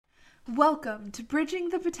Welcome to Bridging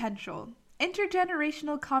the Potential,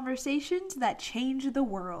 intergenerational conversations that change the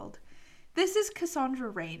world. This is Cassandra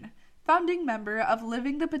Rain, founding member of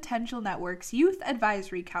Living the Potential Network's Youth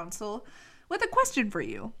Advisory Council, with a question for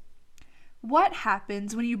you. What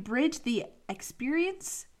happens when you bridge the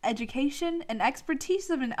experience, education, and expertise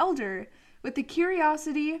of an elder with the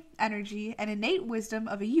curiosity, energy, and innate wisdom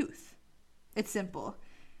of a youth? It's simple.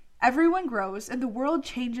 Everyone grows and the world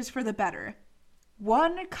changes for the better.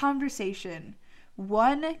 One conversation,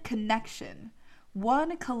 one connection,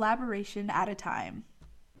 one collaboration at a time.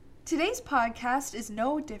 Today's podcast is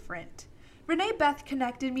no different. Renee Beth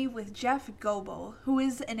connected me with Jeff Goebel, who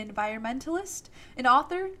is an environmentalist, an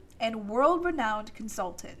author, and world-renowned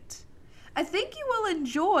consultant. I think you will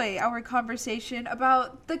enjoy our conversation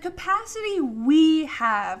about the capacity we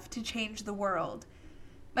have to change the world.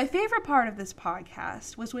 My favorite part of this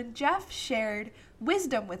podcast was when Jeff shared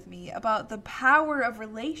wisdom with me about the power of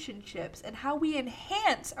relationships and how we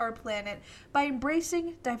enhance our planet by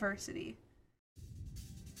embracing diversity.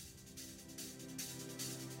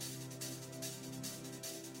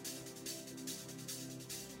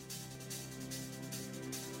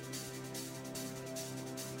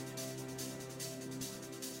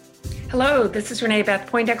 Hello, this is Renee Beth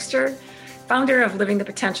Poindexter, founder of Living the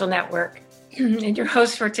Potential Network, and your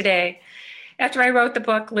host for today. After I wrote the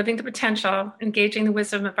book, Living the Potential, Engaging the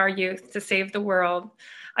Wisdom of Our Youth to Save the World,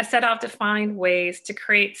 I set out to find ways to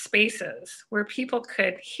create spaces where people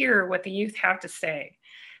could hear what the youth have to say.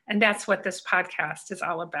 And that's what this podcast is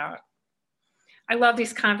all about. I love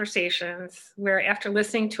these conversations where, after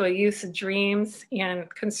listening to a youth's dreams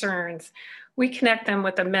and concerns, we connect them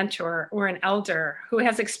with a mentor or an elder who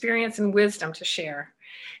has experience and wisdom to share,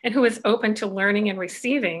 and who is open to learning and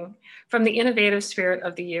receiving from the innovative spirit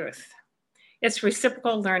of the youth. It's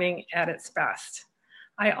reciprocal learning at its best.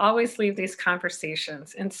 I always leave these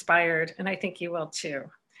conversations inspired, and I think you will too.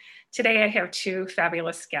 Today I have two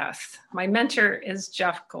fabulous guests. My mentor is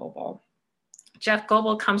Jeff Goebel. Jeff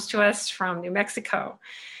Goebel comes to us from New Mexico.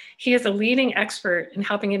 He is a leading expert in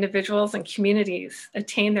helping individuals and communities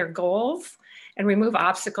attain their goals and remove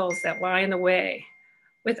obstacles that lie in the way.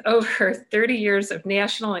 With over 30 years of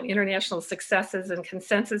national and international successes in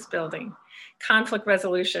consensus building, conflict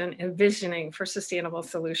resolution, and visioning for sustainable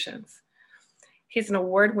solutions. He's an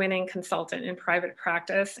award-winning consultant in private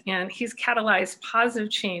practice, and he's catalyzed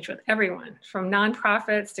positive change with everyone, from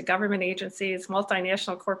nonprofits to government agencies,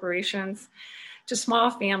 multinational corporations, to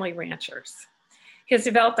small family ranchers. He has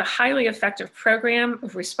developed a highly effective program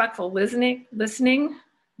of respectful listening,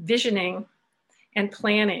 visioning, and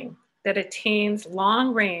planning that attains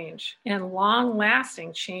long-range and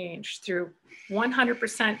long-lasting change through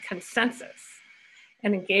 100% consensus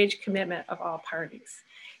and engaged commitment of all parties.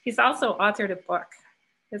 He's also authored a book.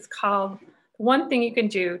 It's called One Thing You Can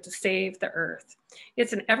Do to Save the Earth.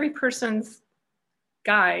 It's an every person's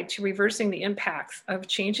guide to reversing the impacts of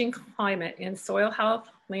changing climate in soil health,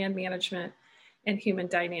 land management, and human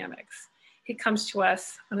dynamics. He comes to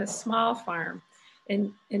us on a small farm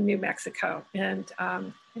in New Mexico, and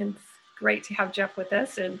it's great to have Jeff with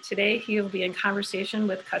us. And today he will be in conversation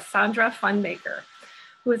with Cassandra Funmaker,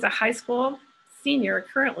 who is a high school senior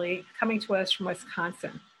currently coming to us from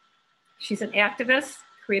Wisconsin. She's an activist,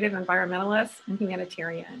 creative environmentalist, and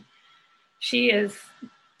humanitarian. She is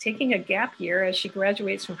taking a gap year as she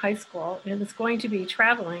graduates from high school and is going to be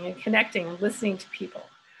traveling and connecting and listening to people.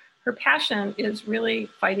 Her passion is really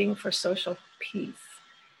fighting for social peace.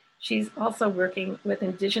 She's also working with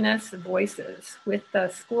Indigenous Voices with the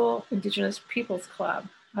School Indigenous Peoples Club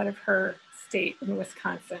out of her state in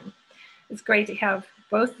Wisconsin. It's great to have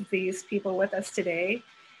both of these people with us today,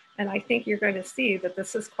 and I think you're going to see that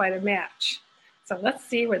this is quite a match. So let's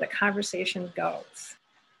see where the conversation goes.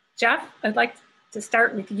 Jeff, I'd like to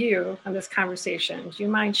start with you on this conversation. Do you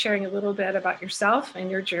mind sharing a little bit about yourself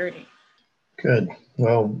and your journey? Good.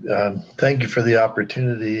 Well, thank you for the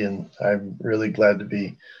opportunity, and I'm really glad to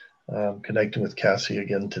be connecting with Cassie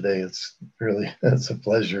again today. It's a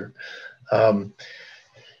pleasure.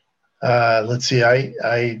 Let's see,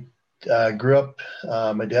 I grew up,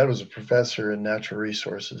 my dad was a professor in natural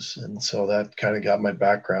resources, and so that kind of got my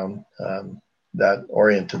background that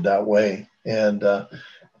oriented that way. And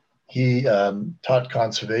he taught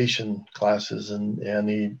conservation classes, and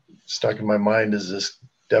he stuck in my mind as this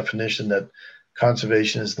definition that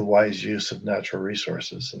conservation is the wise use of natural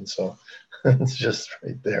resources. And so it's just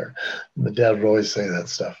right there. My dad would always say that.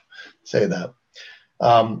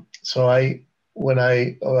 So when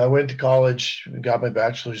I went to college, got my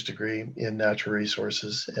bachelor's degree in natural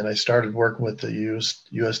resources, and I started working with the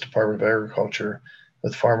U.S. Department of Agriculture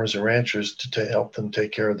with farmers and ranchers to help them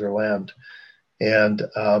take care of their land. And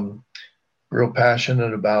real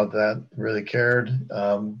passionate about that, really cared,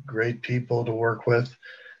 great people to work with.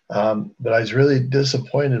 But I was really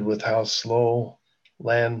disappointed with how slow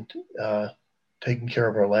land, taking care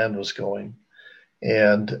of our land was going.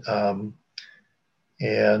 And,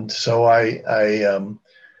 and so I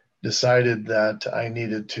decided that I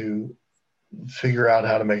needed to figure out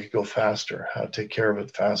how to make it go faster, how to take care of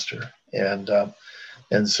it faster.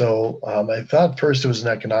 And so I thought first it was an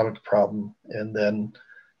economic problem. And then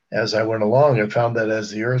as I went along, I found that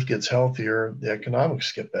as the earth gets healthier, the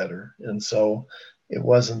economics get better. And so it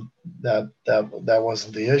wasn't that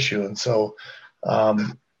wasn't the issue. And so,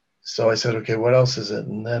 so I said, okay, what else is it?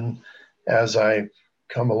 And then as I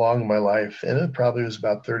come along in my life, and it probably was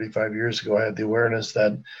about 35 years ago, I had the awareness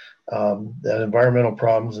that that environmental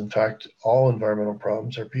problems, in fact, all environmental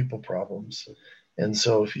problems are people problems. And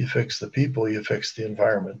so if you fix the people, you fix the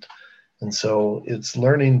environment. And so it's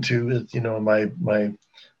learning to, you know, my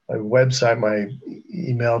website, my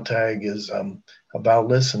email tag is about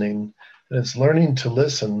listening. And it's learning to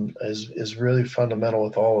listen is really fundamental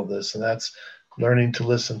with all of this. And that's learning to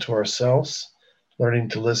listen to ourselves, learning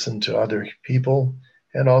to listen to other people,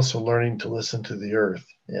 and also learning to listen to the earth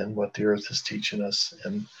and what the earth is teaching us,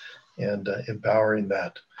 and empowering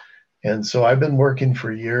that. And so I've been working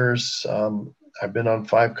for years. I've been on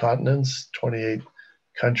 5 continents, 28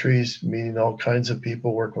 countries, meeting all kinds of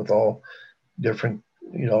people, working with all different,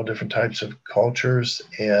 you know, different types of cultures.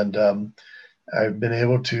 And I've been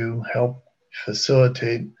able to help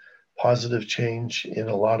facilitate positive change in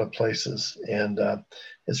a lot of places. And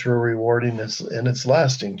it's real rewarding. It's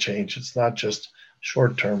lasting change. It's not just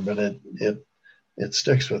short term, but it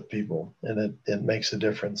sticks with people, and it makes a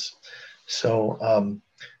difference. So,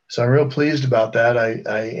 so I'm real pleased about that.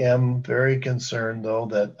 I am very concerned, though,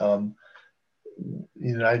 that the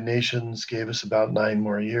United Nations gave us about 9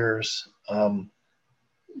 more years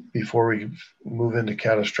before we move into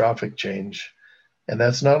catastrophic change. And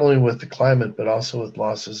that's not only with the climate, but also with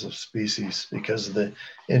losses of species because of the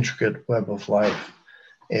intricate web of life.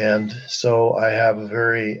 And so I have a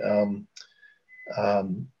very,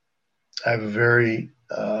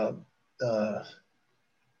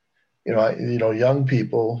 young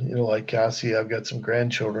people, like Cassie. I've got some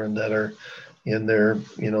grandchildren that are in their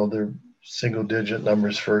single digit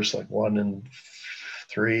numbers first, like 1 and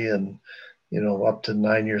 3, and up to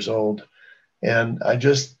 9 years old. And I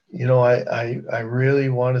just, I really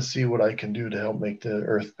want to see what I can do to help make the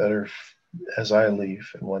earth better as I leave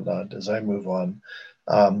and whatnot, as I move on.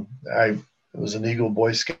 I was an Eagle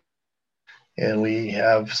Boy Scout. And we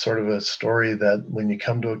have sort of a story that when you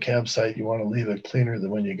come to a campsite, you want to leave it cleaner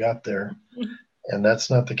than when you got there. And that's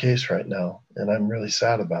not the case right now. And I'm really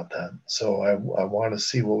sad about that. So I want to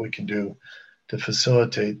see what we can do to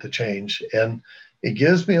facilitate the change. And it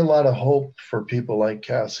gives me a lot of hope for people like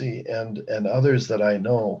Cassie and others that I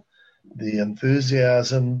know. The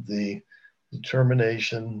enthusiasm, the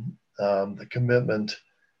determination, the commitment,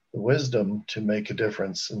 the wisdom to make a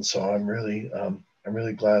difference. And so I'm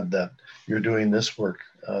really glad that you're doing this work,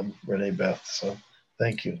 Renee Beth. So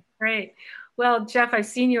thank you. Great. Well, Jeff, I've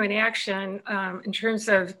seen you in action in terms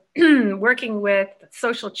of working with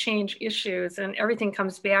social change issues, and everything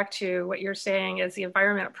comes back to what you're saying is the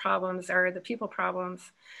environmental problems are the people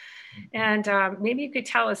problems. And maybe you could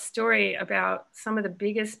tell a story about some of the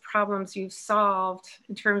biggest problems you've solved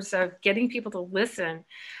in terms of getting people to listen,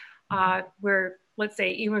 where, let's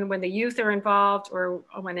say, even when the youth are involved, or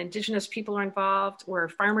when Indigenous people are involved, or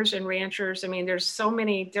farmers and ranchers. I mean, there's so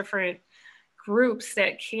many different groups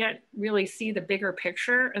that can't really see the bigger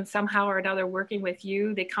picture, and somehow or another, working with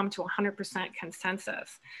you, they come to 100%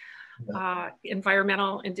 consensus.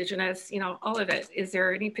 Environmental, Indigenous, all of it. Is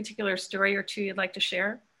there any particular story or two you'd like to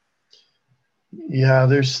share? Yeah,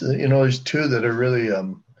 there's 2 that are really,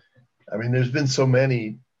 there's been so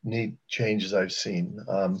many neat changes I've seen.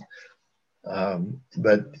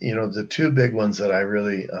 But the 2 big ones that I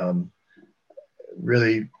really,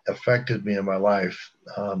 really affected me in my life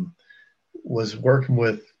was working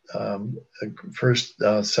with first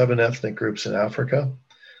 7 ethnic groups in Africa,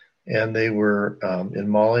 and they were in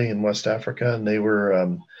Mali in West Africa, and they were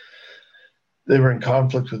in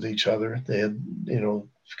conflict with each other. They had,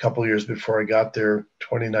 a couple of years before I got there,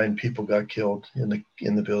 29 people got killed in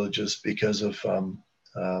the villages because of some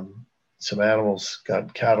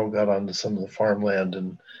cattle got onto some of the farmland,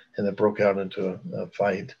 and it broke out into a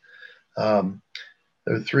fight.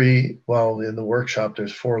 There are 3, in the workshop,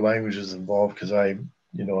 there's 4 languages involved because I,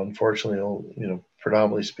 unfortunately,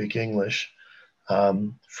 predominantly speak English.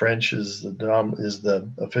 French is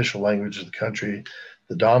the official language of the country.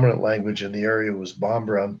 The dominant language in the area was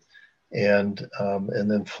Bambara. and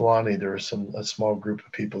then Fulani. There was a small group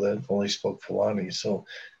of people that only spoke Fulani, so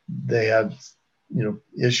they had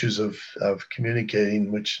issues of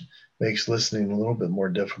communicating, which makes listening a little bit more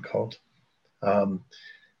difficult.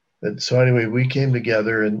 But so anyway, we came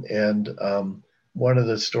together, and one of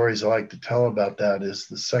the stories I like to tell about that is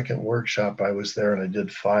the second workshop I was there, and I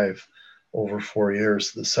did 5 over 4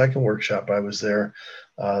 years. The second workshop I was there,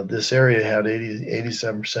 this area had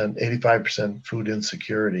 87%, 85% food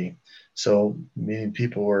insecurity. So meaning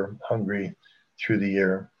people were hungry through the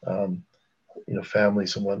year,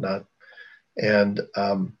 families and whatnot. And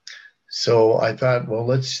so I thought, well,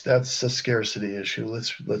 that's a scarcity issue.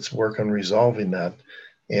 Let's work on resolving that.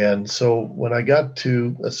 And so when I got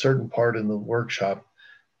to a certain part in the workshop,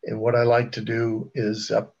 and what I like to do is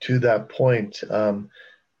up to that point,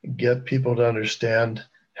 get people to understand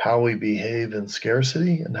how we behave in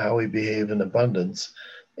scarcity and how we behave in abundance.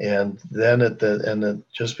 And then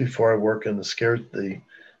just before I work in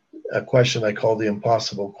a question I call the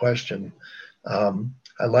impossible question,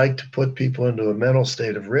 I like to put people into a mental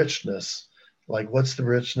state of richness. Like, what's the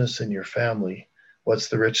richness in your family? What's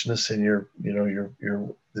the richness in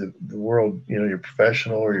the world, your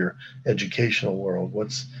professional or your educational world?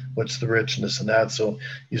 What's the richness in that? So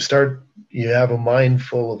you have a mind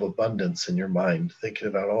full of abundance in your mind, thinking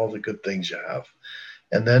about all the good things you have.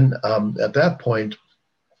 And then at that point,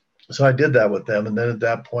 so I did that with them. And then at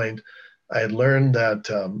that point, I had learned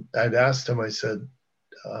that I'd asked them, I said,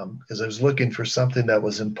 because I was looking for something that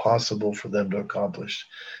was impossible for them to accomplish.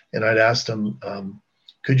 And I'd asked them,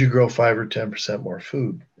 could you grow 5 or 10% more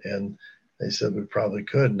food? And they said, we probably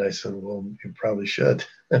could. And I said, well, you probably should.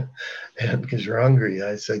 And because you're hungry.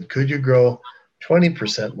 I said, could you grow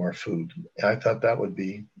 20% more food? And I thought that would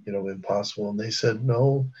be, impossible. And they said,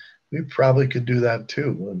 no, we probably could do that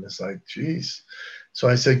too. And it's like, geez. So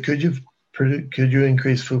I said, could you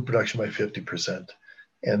increase food production by 50%?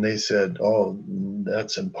 And they said, oh,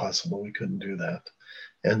 that's impossible. We couldn't do that.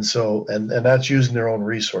 And so, and that's using their own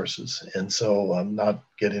resources. And so I'm not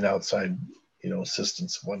getting outside,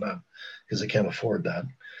 assistance and whatnot, because I can't afford that.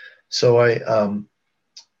 So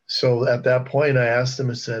so at that point I asked them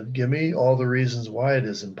and said, give me all the reasons why it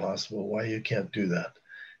is impossible, why you can't do that.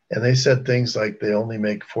 And they said things like they only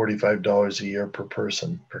make $45 a year per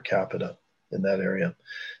person per capita in that area.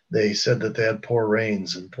 They said that they had poor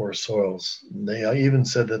rains and poor soils. They even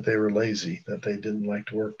said that they were lazy, that they didn't like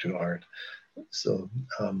to work too hard. So,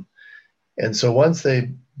 and so once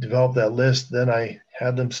they developed that list, then I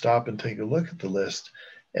had them stop and take a look at the list.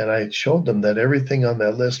 And I showed them that everything on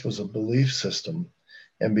that list was a belief system.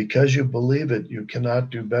 And because you believe it, you cannot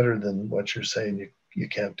do better than what you're saying you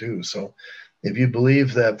can't do. So if you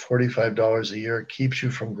believe that $45 a year keeps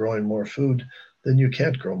you from growing more food, then you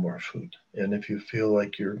can't grow more food. And if you feel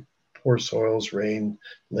like you're poor soils, rain,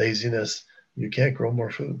 laziness, you can't grow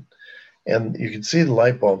more food. And you can see the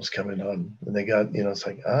light bulbs coming on, and they got, it's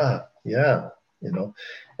like, yeah,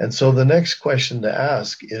 And so the next question to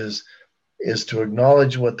ask is to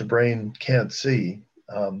acknowledge what the brain can't see,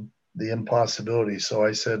 the impossibility. So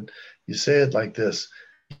I said, you say it like this: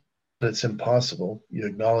 it's impossible. You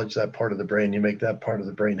acknowledge that part of the brain, you make that part of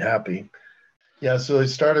the brain happy. Yeah, so I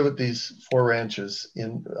started with these 4 ranches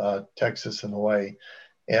in Texas and Hawaii,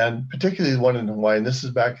 and particularly the one in Hawaii. And this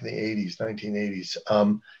is back in the 80s,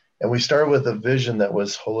 1980s. And we started with a vision that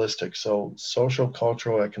was holistic, so social,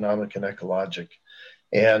 cultural, economic, and ecologic.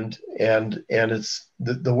 And it's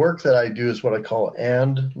the work that I do is what I call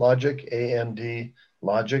and logic, AND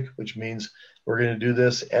logic, which means we're going to do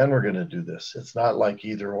this and we're going to do this. It's not like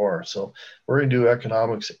either or. So we're going to do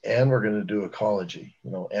economics and we're going to do ecology,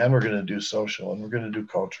 and we're going to do social and we're going to do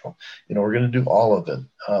cultural, we're going to do all of it.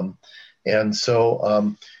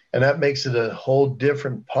 And that makes it a whole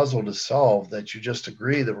different puzzle to solve, that you just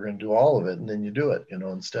agree that we're going to do all of it and then you do it,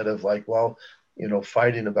 instead of like,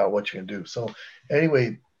 fighting about what you're going to do. So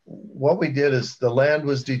anyway, what we did is the land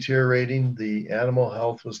was deteriorating. The animal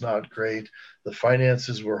health was not great. The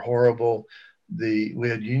finances were horrible. We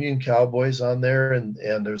had union cowboys on there, and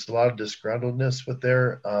there's a lot of disgruntledness with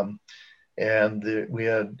there. We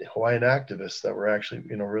had Hawaiian activists that were actually,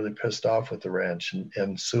 really pissed off with the ranch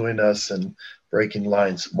and suing us and breaking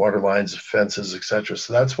lines, water lines, fences, etc.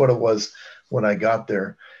 So that's what it was when I got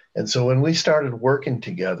there. And so when we started working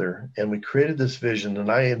together and we created this vision, and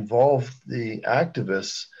I involved the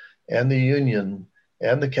activists and the union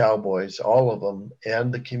and the cowboys, all of them,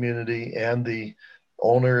 and the community and the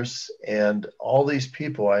owners and all these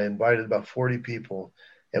people, I invited about 40 people,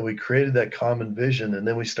 and we created that common vision. And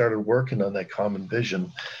then we started working on that common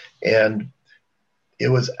vision. And it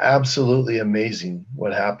was absolutely amazing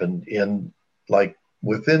what happened.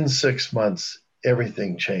 Within 6 months,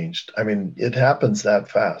 everything changed. I mean, it happens that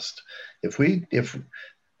fast. If we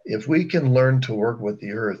can learn to work with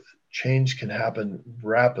the earth, change can happen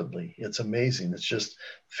rapidly. It's amazing. It's just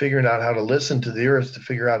figuring out how to listen to the earth to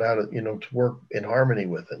figure out how to, to work in harmony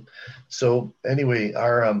with it. So anyway,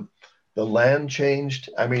 our the land changed.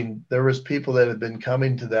 I mean, there was people that had been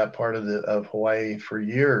coming to that part of Hawaii for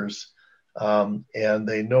years, and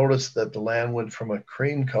they noticed that the land went from a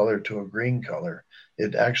cream color to a green color.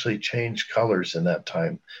 It actually changed colors in that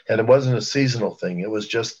time, and it wasn't a seasonal thing. It was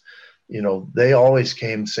just, they always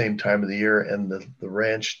came same time of the year, and the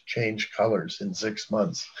ranch changed colors in 6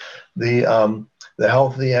 months. The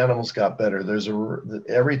health of the animals got better.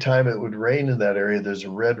 Every time it would rain in that area, there's a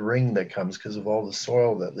red ring that comes because of all the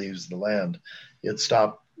soil that leaves the land. It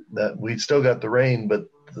stopped that. We still got the rain, but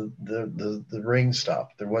the ring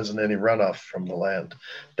stopped. There wasn't any runoff from the land.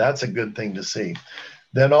 That's a good thing to see.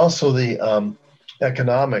 Then also the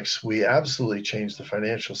economics, we absolutely changed the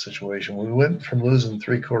financial situation. We went from losing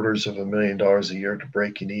 $750,000 a year to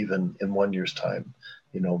breaking even in 1 year's time.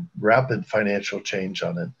 Rapid financial change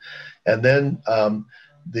on it. And then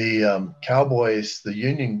the cowboys, the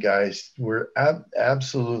union guys, were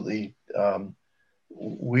absolutely,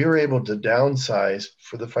 we were able to downsize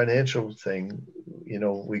for the financial thing.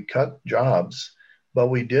 We cut jobs, but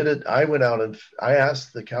we did it. I went out and I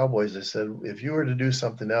asked the cowboys, I said, if you were to do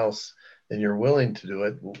something else and you're willing to do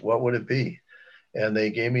it, what would it be? And they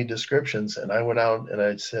gave me descriptions, and I went out and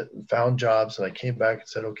I found jobs, and I came back and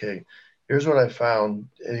said, okay, here's what I found.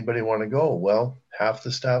 Anybody want to go? Well, half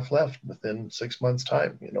the staff left within 6 months'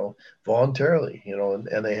 time, voluntarily,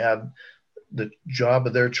 and they had the job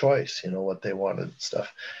of their choice, what they wanted and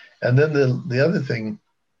stuff. And then the other thing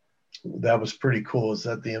that was pretty cool is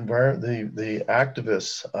that the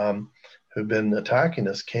activists who've been attacking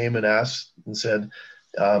us came and asked and said,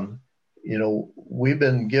 we've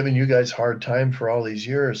been giving you guys hard time for all these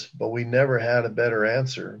years, but we never had a better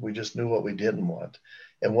answer. We just knew what we didn't want.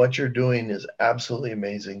 And what you're doing is absolutely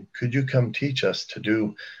amazing. Could you come teach us to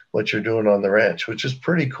do what you're doing on the ranch? Which is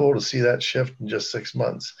pretty cool to see that shift in just 6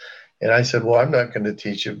 months. And I said, well, I'm not going to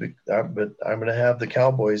teach you, but I'm going to have the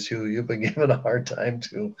cowboys who you've been giving a hard time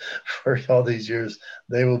to for all these years.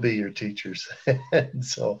 They will be your teachers. And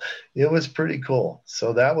so it was pretty cool.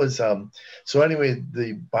 So that was, so anyway,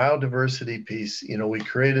 the biodiversity piece, we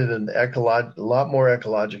created a lot more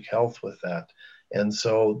ecologic health with that. And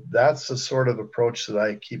so that's the sort of approach that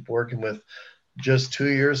I keep working with. Just 2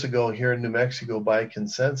 years ago here in New Mexico, by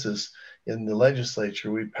consensus in the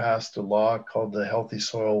legislature, we passed a law called the Healthy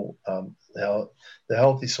Soil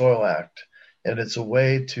Act. And it's a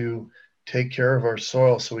way to take care of our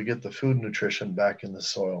soil so we get the food nutrition back in the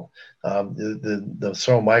soil, the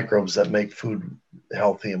soil microbes that make food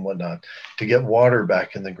healthy and whatnot, to get water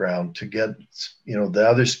back in the ground, to get the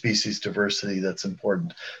other species diversity that's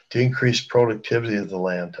important, to increase productivity of the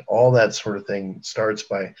land. All that sort of thing starts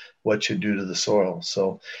by what you do to the soil.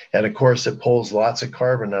 So, and of course, it pulls lots of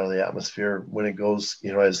carbon out of the atmosphere when it goes,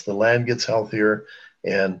 as the land gets healthier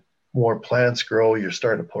and more plants grow, you're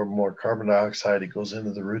starting to pour more carbon dioxide. It goes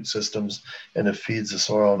into the root systems and it feeds the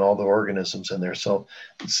soil and all the organisms in there. So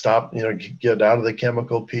stop, get out of the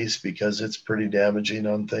chemical piece because it's pretty damaging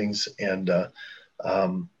on things. And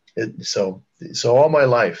so all my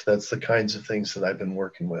life, that's the kinds of things that I've been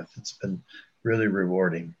working with. It's been really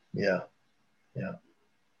rewarding. Yeah.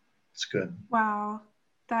 It's good. Wow.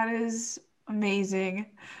 That is amazing.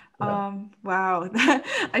 Yeah. Wow.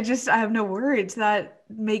 I have no words. That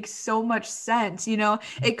makes so much sense.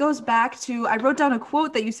 It goes back to, I wrote down a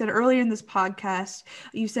quote that you said earlier in this podcast.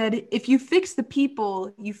 You said, if you fix the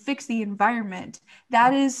people, you fix the environment.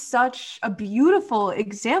 That is such a beautiful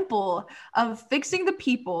example of fixing the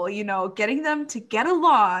people, getting them to get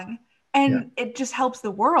along, and it just helps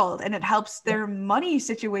the world and it helps their money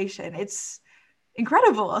situation. It's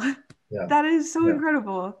incredible. Yeah. That is so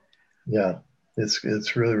incredible. Yeah.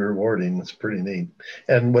 It's really rewarding. It's pretty neat.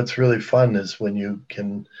 And what's really fun is when you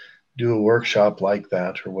can do a workshop like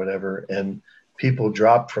that or whatever, and people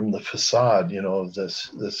drop from the facade,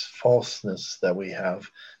 this falseness that we have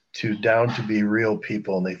down to be real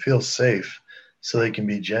people, and they feel safe so they can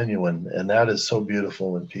be genuine. And that is so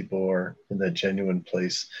beautiful when people are in that genuine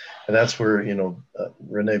place. And that's where,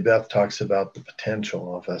 Renee Beth talks about the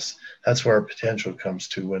potential of us. That's where our potential comes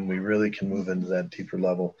to, when we really can move into that deeper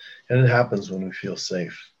level. And it happens when we feel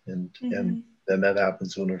safe. And then that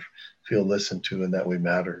happens when we feel listened to and that we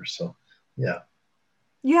matter. So, yeah.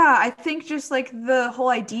 Yeah, I think just like the whole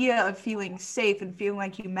idea of feeling safe and feeling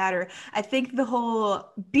like you matter, I think the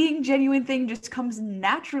whole being genuine thing just comes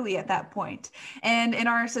naturally at that point. And in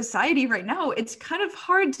our society right now, it's kind of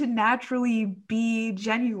hard to naturally be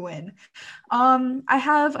genuine. I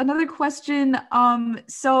have another question.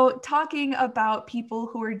 So talking about people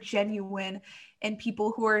who are genuine and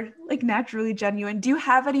people who are like naturally genuine, do you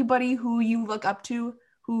have anybody who you look up to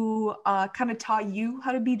who kind of taught you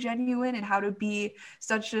how to be genuine and how to be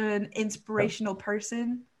such an inspirational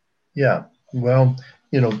person? Yeah. Well,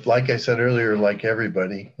 like I said earlier, like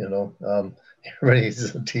everybody,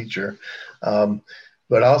 everybody's a teacher. Um,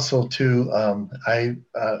 but also too,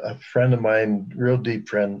 a friend of mine, real deep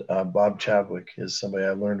friend, Bob Chadwick, is somebody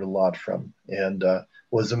I learned a lot from and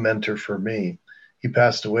was a mentor for me. He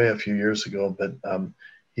passed away a few years ago, but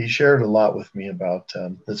he shared a lot with me about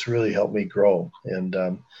that's really helped me grow. And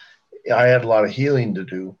I had a lot of healing to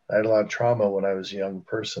do. I had a lot of trauma when I was a young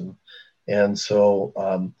person, and so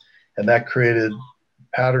and that created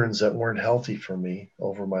patterns that weren't healthy for me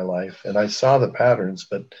over my life. And I saw the patterns,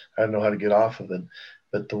 but I didn't know how to get off of it.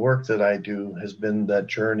 But the work that I do has been that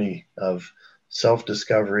journey of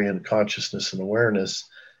self-discovery and consciousness and awareness,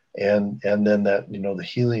 and then that the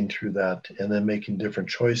healing through that, and then making different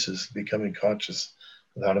choices, becoming conscious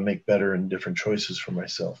of how to make better and different choices for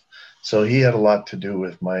myself. So he had a lot to do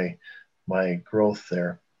with my growth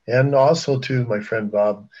there. And also to my friend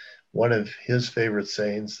Bob, one of his favorite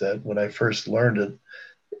sayings that when I first learned it,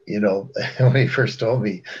 when he first told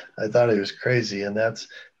me, I thought he was crazy, and that's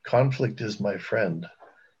conflict is my friend.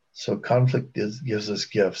 So gives us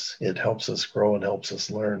gifts. It helps us grow and helps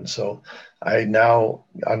us learn. So I now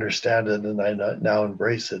understand it, and I now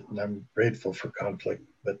embrace it, and I'm grateful for conflict.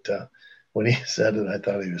 But when he said it, I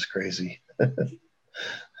thought he was crazy.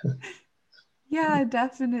 Yeah,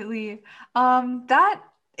 definitely. That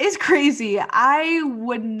is crazy. I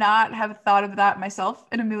would not have thought of that myself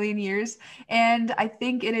in a million years. And I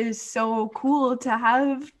think it is so cool to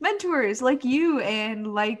have mentors like you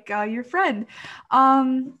and like your friend.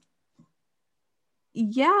 Um,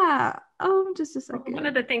 yeah. Just a One of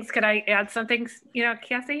second. the things, could I add something,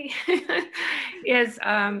 Kathy, is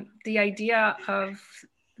the idea of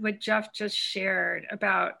what Jeff just shared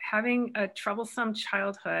about having a troublesome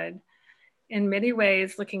childhood. In many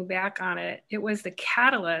ways, looking back on it, it was the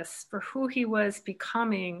catalyst for who he was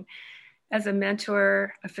becoming as a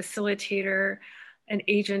mentor, a facilitator, an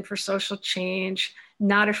agent for social change,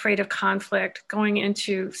 not afraid of conflict, going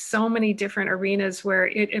into so many different arenas where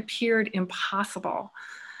it appeared impossible.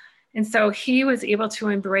 And so he was able to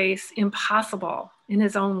embrace impossible in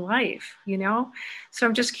his own life, So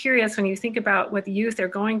I'm just curious, when you think about what the youth are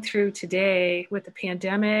going through today with the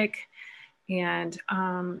pandemic and,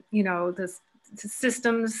 the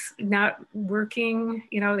systems not working,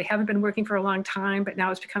 they haven't been working for a long time, but now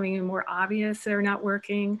it's becoming even more obvious they're not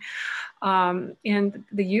working. And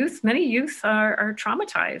many youth are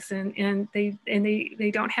traumatized and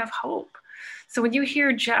they don't have hope. So when you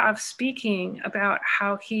hear Jeff speaking about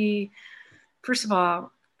how he, first of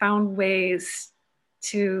all, found ways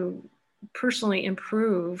to personally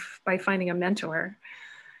improve by finding a mentor,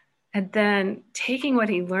 and then taking what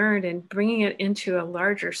he learned and bringing it into a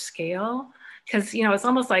larger scale, because it's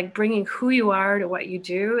almost like bringing who you are to what you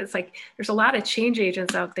do. It's like there's a lot of change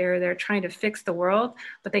agents out there that are trying to fix the world,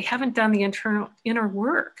 but they haven't done the inner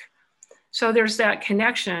work. So there's that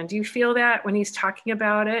connection. Do you feel that when he's talking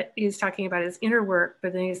about it, he's talking about his inner work,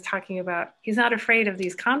 but then he's talking about he's not afraid of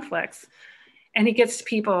these conflicts, and he gets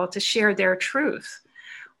people to share their truth.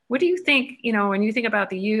 What do you think, when you think about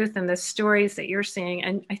the youth and the stories that you're seeing?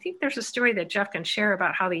 And I think there's a story that Jeff can share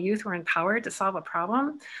about how the youth were empowered to solve a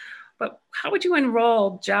problem. But how would you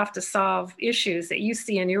enroll Jeff to solve issues that you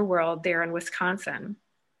see in your world there in Wisconsin?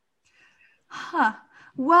 Huh.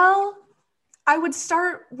 Well, I would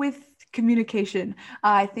start with communication.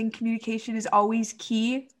 I think communication is always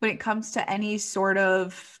key when it comes to any sort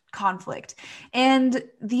of conflict. And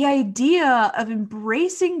the idea of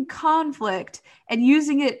embracing conflict and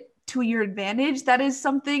using it to your advantage, that is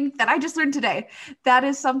something that I just learned today. That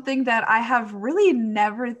is something that I have really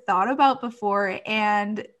never thought about before.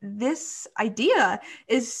 And this idea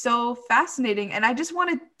is so fascinating. And I just want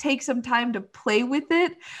to take some time to play with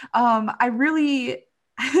it. I really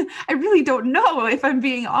I really don't know if I'm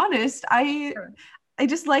being honest. Sure. I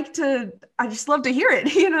just love to hear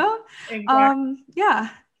it, you know? Exactly. Yeah.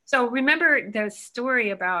 So remember the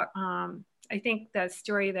story about, I think the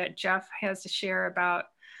story that Jeff has to share about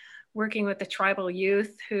working with the tribal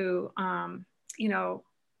youth who,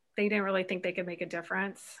 they didn't really think they could make a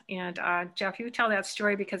difference. And Jeff, you tell that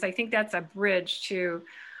story, because I think that's a bridge to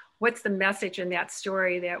what's the message in that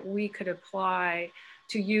story that we could apply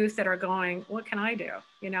to youth that are going, what can I do?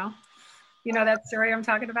 You know that story I'm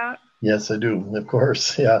talking about? Yes, I do. Of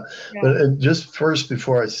course. Yeah. Yeah. But just first,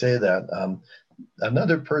 before I say that,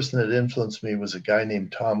 another person that influenced me was a guy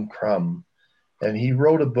named Tom Crum, and he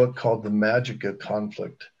wrote a book called The Magic of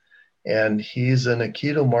Conflict. And he's an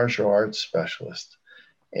Aikido martial arts specialist.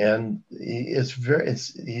 And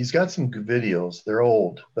he's got some good videos. They're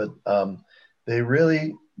old, but they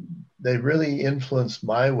really influenced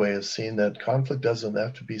my way of seeing that conflict doesn't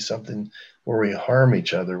have to be something where we harm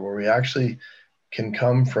each other, where we actually can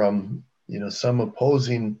come from, some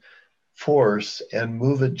opposing force and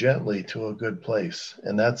move it gently to a good place.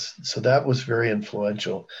 And that was very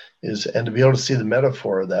influential, and to be able to see the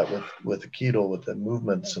metaphor of that with Aikido, with the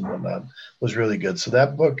movements and whatnot, was really good. So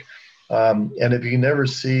that book, and if you can never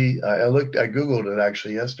see, I Googled it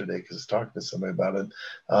actually yesterday because I was talking to somebody about it.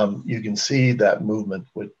 You can see that movement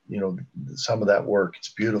with, some of that work. It's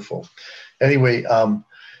beautiful. Anyway,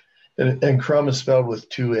 and Crum is spelled with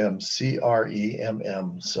two M's,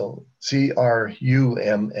 C-R-E-M-M. So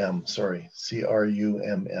C-R-U-M-M, sorry,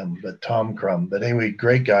 C-R-U-M-M, but Tom Crum. But anyway,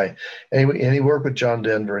 great guy. Anyway, and he worked with John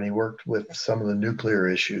Denver, and he worked with some of the nuclear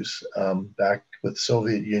issues back with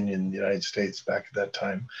Soviet Union, the United States back at that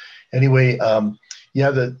time. Anyway,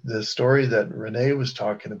 the story that Renee was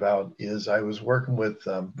talking about is I was working with,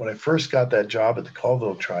 when I first got that job at the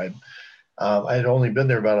Colville Tribe, I had only been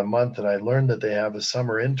there about a month, and I learned that they have a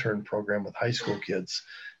summer intern program with high school kids.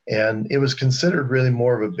 And it was considered really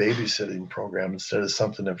more of a babysitting program instead of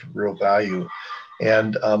something of real value.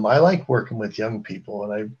 And I like working with young people,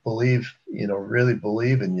 and I believe, really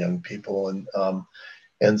believe in young people.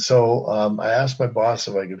 And so I asked my boss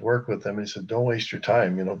if I could work with them. And he said, don't waste your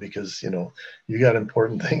time, because, you got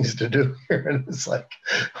important things to do here. And it's like,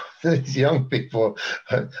 these young people,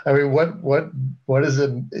 I mean, what is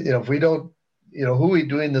it, if we don't, who are we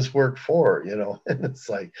doing this work for, and it's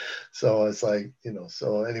like, so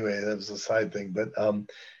anyway, that was a side thing. But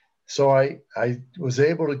so I was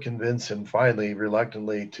able to convince him finally,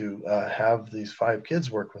 reluctantly, to have these 5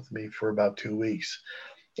 kids work with me for about 2 weeks.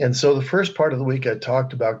 And so the first part of the week, I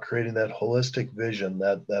talked about creating that holistic vision,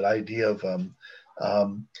 that idea of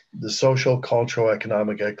the social, cultural,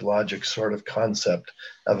 economic, ecologic sort of concept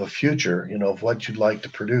of a future, of what you'd like to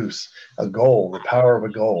produce, a goal, the power of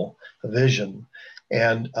a goal, a vision.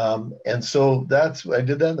 And so I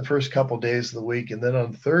did that in the first couple of days of the week. And then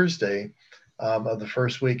on Thursday of the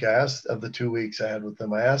first week, of the 2 weeks I had with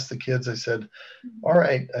them, I asked the kids, I said, all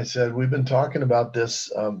right, I said, we've been talking about this,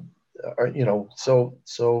 I asked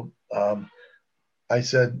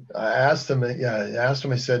them,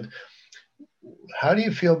 I said, how do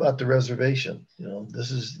you feel about the reservation? This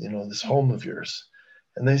is, this home of yours.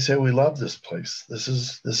 And they say, we love this place. This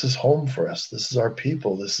is home for us. This is our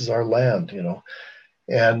people. This is our land,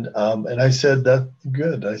 And I said, that's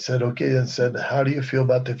good. I said, okay. And said, how do you feel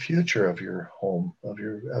about the future of your home, of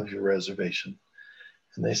your reservation?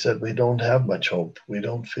 And they said, we don't have much hope. We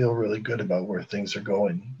don't feel really good about where things are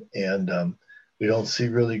going. And we don't see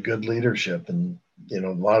really good leadership, and, a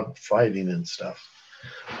lot of fighting and stuff.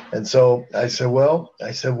 And so I said, what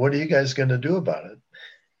are you guys going to do about it?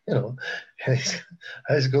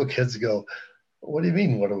 High school kids go, what do you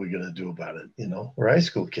mean? What are we going to do about it? We're high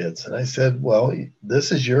school kids. And I said, well,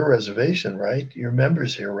 this is your reservation, right? Your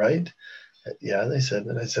members here, right? Yeah, they said.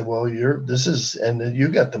 And I said, well, and you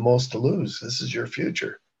got the most to lose. This is your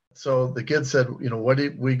future. So the kids said,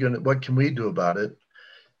 what can we do about it?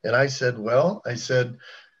 And I said,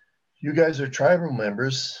 you guys are tribal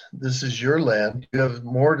members. This is your land. You have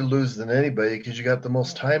more to lose than anybody because you got the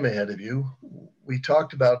most time ahead of you. We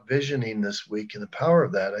talked about visioning this week and the power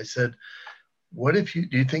of that. I said, do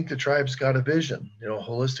you think the tribe's got a vision,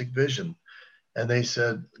 holistic vision? And they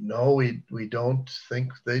said, no, we don't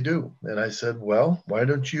think they do. And I said, well, why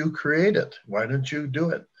don't you create it? Why don't you do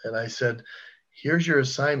it? And I said, here's your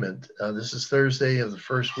assignment. This is Thursday of the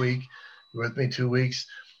first week. You're with me 2 weeks.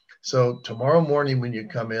 So tomorrow morning when you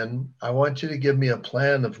come in, I want you to give me a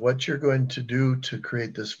plan of what you're going to do to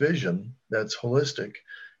create this vision that's holistic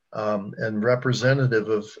and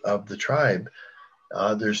representative of the tribe.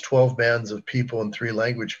 There's 12 bands of people and 3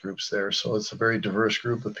 language groups there. So it's a very diverse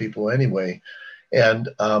group of people anyway. And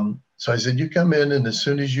so I said, you come in, and as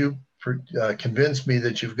soon as you convince me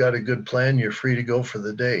that you've got a good plan, you're free to go for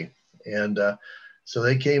the day. And so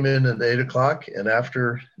they came in at 8:00, and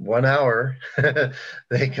after 1 hour,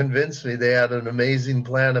 they convinced me they had an amazing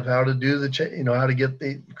plan of how to do how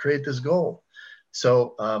to create this goal.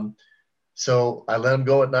 So I let them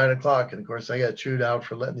go at 9:00, and of course I got chewed out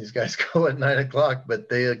for letting these guys go at 9:00, but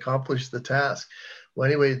they accomplished the task. Well,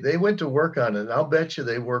 anyway, they went to work on it. And I'll bet you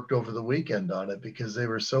they worked over the weekend on it because they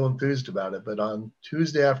were so enthused about it. But on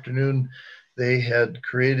Tuesday afternoon, they had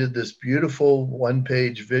created this beautiful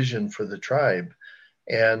one-page vision for the tribe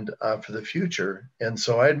and for the future. And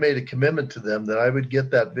so I had made a commitment to them that I would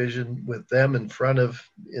get that vision with them in front of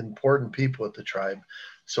important people at the tribe.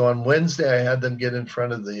 So on Wednesday, I had them get in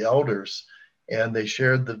front of the elders, and they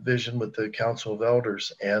shared the vision with the Council of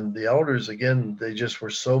Elders. And the elders, again, they just were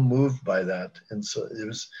so moved by that. And so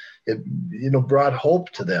it brought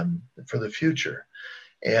hope to them for the future.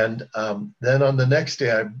 And then on the next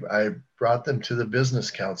day, I brought them to the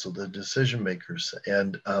business council, the decision makers,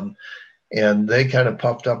 and they kind of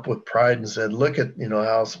puffed up with pride and said, look at,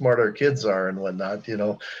 how smart our kids are and whatnot,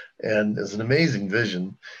 and it's an amazing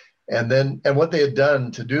vision. And what they had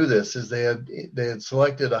done to do this is they had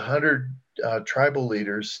selected 100 tribal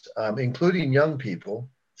leaders, including young people.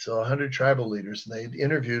 So 100 tribal leaders, and they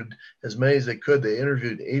interviewed as many as they could. They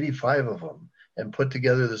interviewed 85 of them and put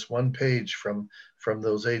together this one page from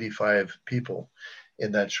those 85 people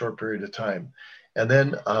in that short period of time. And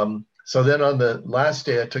then, so then on the last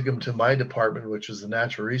day, I took them to my department, which was the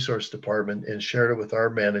Natural Resource Department, and shared it with our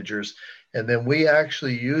managers. And then we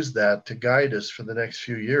actually used that to guide us for the next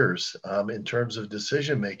few years in terms of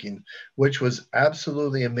decision making, which was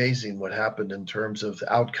absolutely amazing what happened in terms of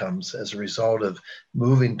outcomes as a result of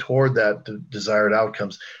moving toward that desired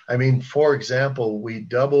outcomes. I mean, for example, we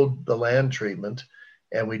doubled the land treatment,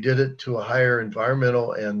 and we did it to a higher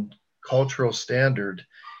environmental and cultural standard.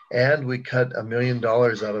 And we cut $1 million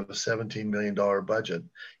out of a $17 million budget.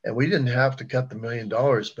 And we didn't have to cut the $1 million,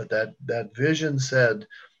 but that vision said,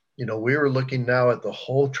 we were looking now at the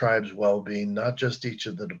whole tribe's well-being, not just each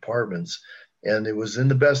of the departments. And it was in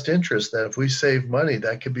the best interest that if we save money,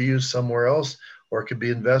 that could be used somewhere else or it could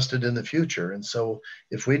be invested in the future. And so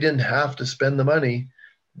if we didn't have to spend the money,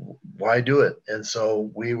 why do it? And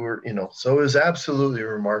so we were, so it was absolutely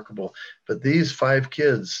remarkable. But these 5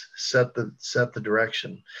 kids set the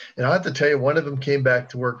direction. And I have to tell you, one of them came back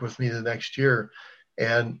to work with me the next year,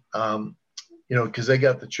 and because they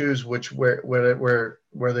got to choose where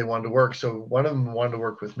they wanted to work. So one of them wanted to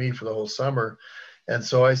work with me for the whole summer, and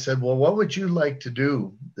so I said, well, what would you like to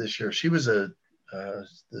do this year? She was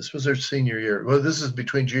this was her senior year. Well, this is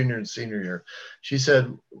between junior and senior year. She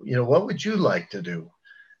said, what would you like to do?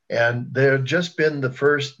 And there had just been the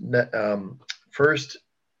first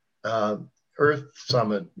Earth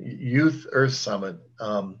Summit, Youth Earth Summit,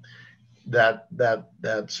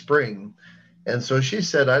 that spring. And so she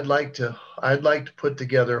said, I'd like to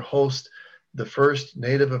host the first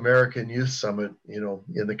Native American Youth Summit, in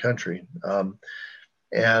the country. So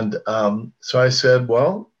I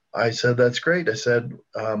said, that's great. I said,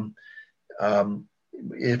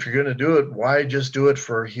 if you're going to do it, why just do it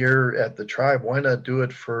for here at the tribe? Why not do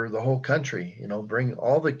it for the whole country? Bring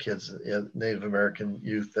all the kids, Native American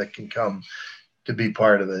youth that can come to be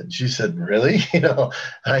part of it. And she said, really?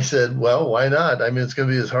 I said, well, why not? I mean, it's going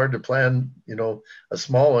to be as hard to plan, a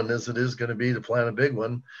small one as it is going to be to plan a big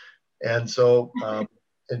one. And so,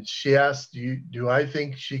 and she asked, do I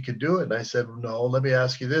think she could do it? And I said, no, let me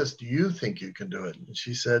ask you this. Do you think you can do it? And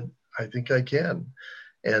she said, I think I can.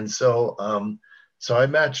 And so, so I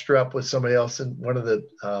matched her up with somebody else, and one of the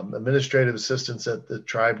administrative assistants at the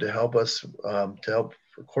tribe to help us, to help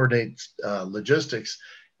coordinate logistics.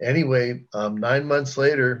 Anyway, 9 months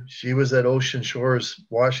later, she was at Ocean Shores,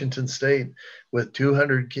 Washington State, with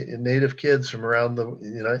 200 Native kids from around the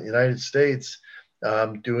United States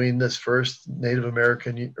doing this first Native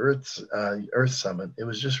American Earth Summit. It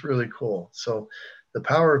was just really cool. So the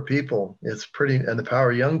power of people, and the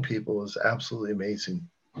power of young people is absolutely amazing.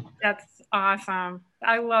 That's awesome.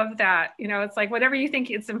 I love that. It's like whatever you think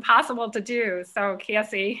it's impossible to do. So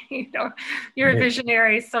Cassie, you're a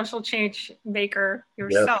visionary social change maker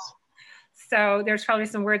yourself. Yes. So there's probably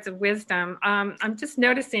some words of wisdom. I'm just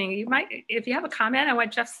noticing if you have a comment on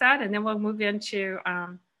what Jeff said, and then we'll move into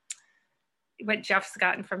what Jeff's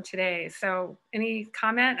gotten from today. So any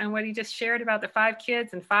comment on what he just shared about the 5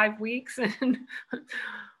 kids in 5 weeks and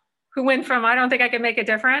who went from, I don't think I can make a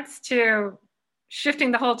difference, to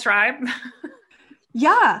shifting the whole tribe?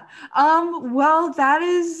 Yeah. Well, that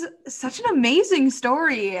is such an amazing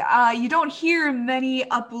story. You don't hear many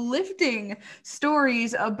uplifting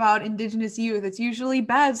stories about Indigenous youth. It's usually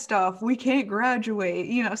bad stuff. We can't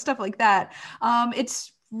graduate, stuff like that.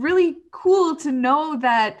 It's really cool to know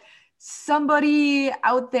that somebody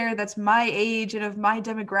out there that's my age and of my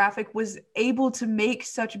demographic was able to make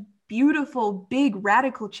such beautiful, big,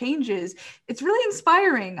 radical changes. It's really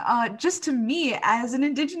inspiring, just to me as an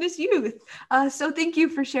Indigenous youth. So thank you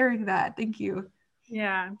for sharing that. Thank you.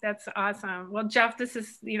 Yeah, that's awesome. Well, Jeff, this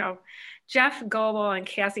is, Jeff Goble and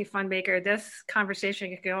Cassie Funbaker. This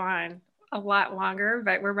conversation could go on a lot longer,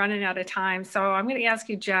 but we're running out of time. So I'm going to ask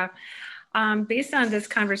you, Jeff, based on this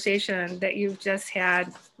conversation that you've just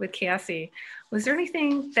had with Cassie, was there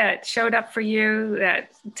anything that showed up for you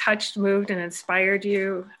that touched, moved, and inspired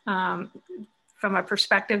you from a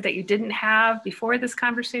perspective that you didn't have before this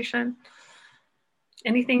conversation?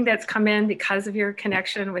 Anything that's come in because of your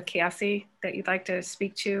connection with Cassie that you'd like to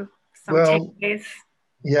speak to? Some takeaways?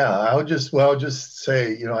 Yeah, I'll just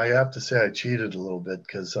say, I have to say I cheated a little bit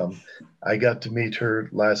because I got to meet her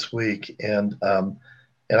last week, and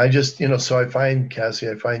I just, so I find Cassie,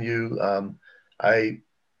 I find you,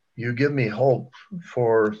 you give me hope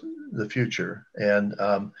for the future,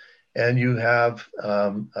 and you have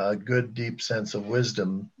a good, deep sense of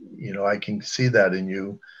wisdom. I can see that in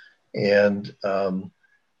you, and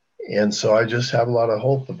so I just have a lot of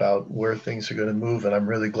hope about where things are going to move, and I'm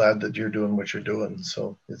really glad that you're doing what you're doing.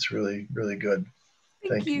 So it's really, really good.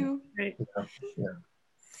 Thank you. Great. Yeah.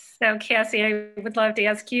 So Cassie, I would love to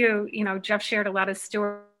ask you, Jeff shared a lot of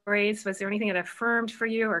stories. Was there anything that affirmed for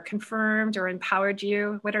you or confirmed or empowered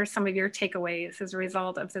you? What are some of your takeaways as a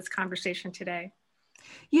result of this conversation today?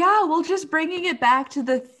 Yeah, well, just bringing it back to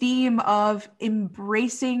the theme of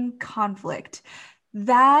embracing conflict.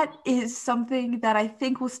 That is something that I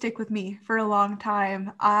think will stick with me for a long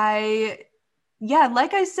time.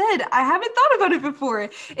 Like I said, I haven't thought about it before.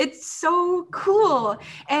 It's so cool.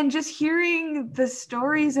 And just hearing the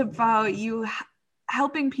stories about you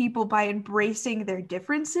helping people by embracing their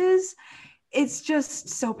differences, it's just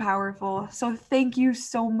so powerful. So thank you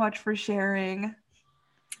so much for sharing.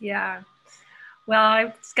 Yeah. Well,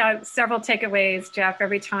 I've got several takeaways, Jeff,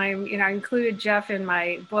 every time. I included Jeff in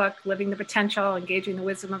my book, Living the Potential, Engaging the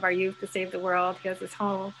Wisdom of Our Youth to Save the World. He has this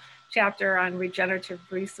whole chapter on regenerative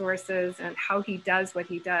resources and how he does what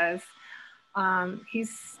he does.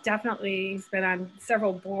 He's been on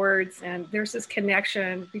several boards, and there's this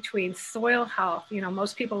connection between soil health.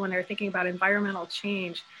 Most people, when they're thinking about environmental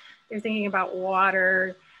change, they're thinking about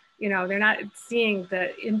water. They're not seeing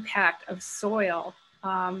the impact of soil.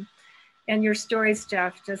 And your stories,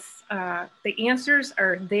 Jeff, just the answers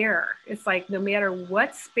are there. It's like no matter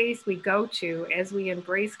what space we go to as we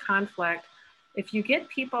embrace conflict, if you get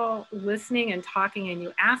people listening and talking and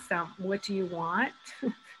you ask them, what do you want?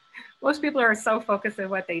 Most people are so focused on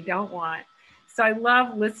what they don't want. So I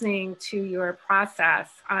love listening to your process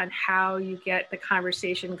on how you get the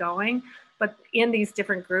conversation going, but in these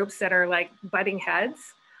different groups that are like butting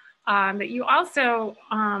heads, that you also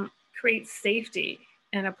create safety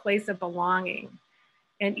and a place of belonging.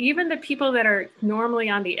 And even the people that are normally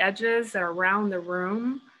on the edges that are around the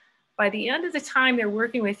room, by the end of the time they're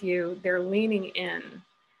working with you, they're leaning in.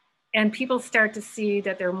 And people start to see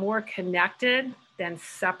that they're more connected than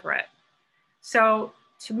separate. So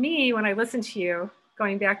to me, when I listen to you,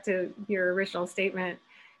 going back to your original statement,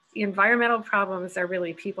 the environmental problems are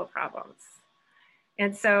really people problems.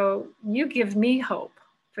 And so you give me hope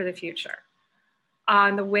for the future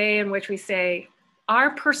on the way in which we say,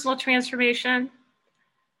 our personal transformation,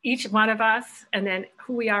 each one of us, and then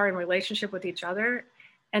who we are in relationship with each other,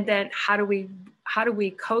 and then how do we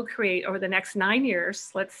co-create over the next 9 years,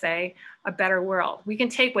 let's say, a better world. We can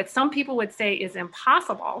take what some people would say is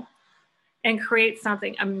impossible and create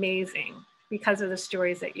something amazing because of the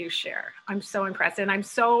stories that you share. I'm so impressed, and I'm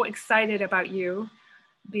so excited about you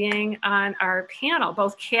being on our panel.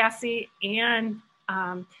 Both Cassie and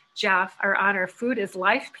Jeff are on our Food is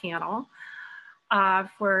Life panel.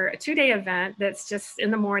 For a 2-day event that's just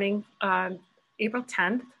in the morning, April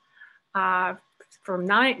 10th, from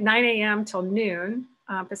 9 a.m. till noon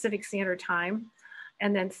Pacific Standard Time,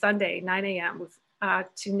 and then Sunday, 9 a.m.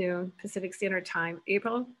 To noon Pacific Standard Time,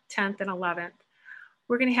 April 10th and 11th.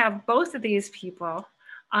 We're going to have both of these people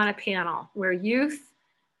on a panel where youth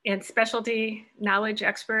and specialty knowledge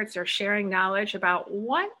experts are sharing knowledge about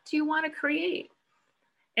what do you want to create.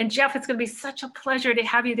 And Jeff, it's going to be such a pleasure to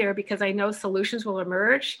have you there because I know solutions will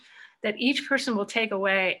emerge that each person will take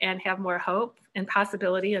away and have more hope and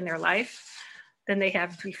possibility in their life than they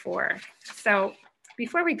have before. So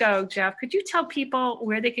before we go, Jeff, could you tell people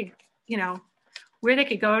where they could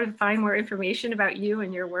go to find more information about you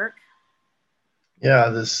and your work? Yeah,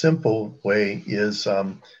 the simple way is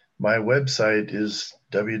my website is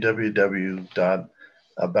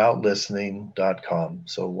www.aboutlistening.com.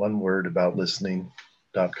 So one word,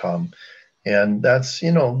 aboutlistening.com. And that's,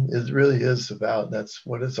 it really is about, that's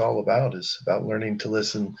what it's all about, is about learning to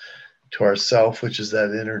listen to ourself, which is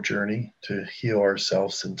that inner journey to heal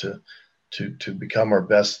ourselves and to become our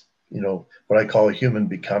best, what I call a human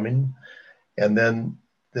becoming. And then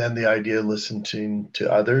then the idea of listening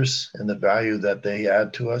to others and the value that they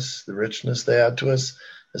add to us, the richness they add to us,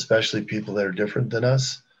 especially people that are different than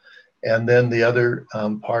us. And then the other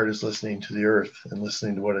part is listening to the earth and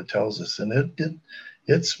listening to what it tells us. And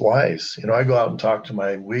it's wise. I go out and talk to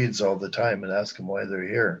my weeds all the time and ask them why they're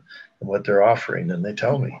here and what they're offering, and they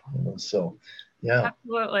tell me. So, yeah.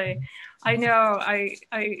 Absolutely. I know. I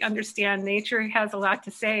understand. Nature has a lot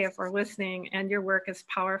to say if we're listening, and your work is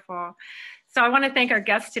powerful. So I want to thank our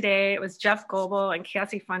guests today. It was Jeff Goebel and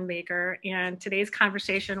Cassie Funbaker, and today's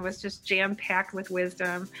conversation was just jam-packed with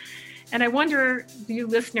wisdom. And I wonder, you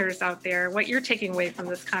listeners out there, what you're taking away from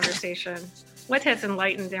this conversation. What has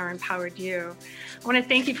enlightened or empowered you? I want to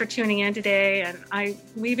thank you for tuning in today, and I'm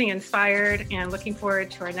leaving inspired and looking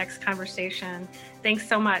forward to our next conversation. Thanks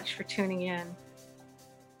so much for tuning in.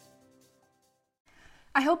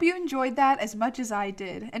 I hope you enjoyed that as much as I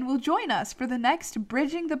did, and will join us for the next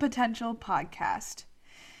Bridging the Potential podcast.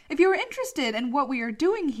 If you are interested in what we are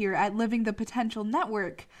doing here at Living the Potential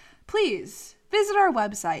Network, please visit our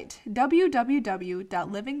website,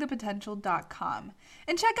 www.livingthepotential.com,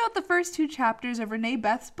 and check out the first 2 chapters of Renee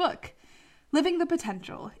Beth's book, Living the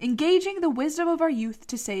Potential, Engaging the Wisdom of Our Youth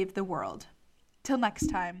to Save the World. Till next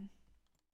time.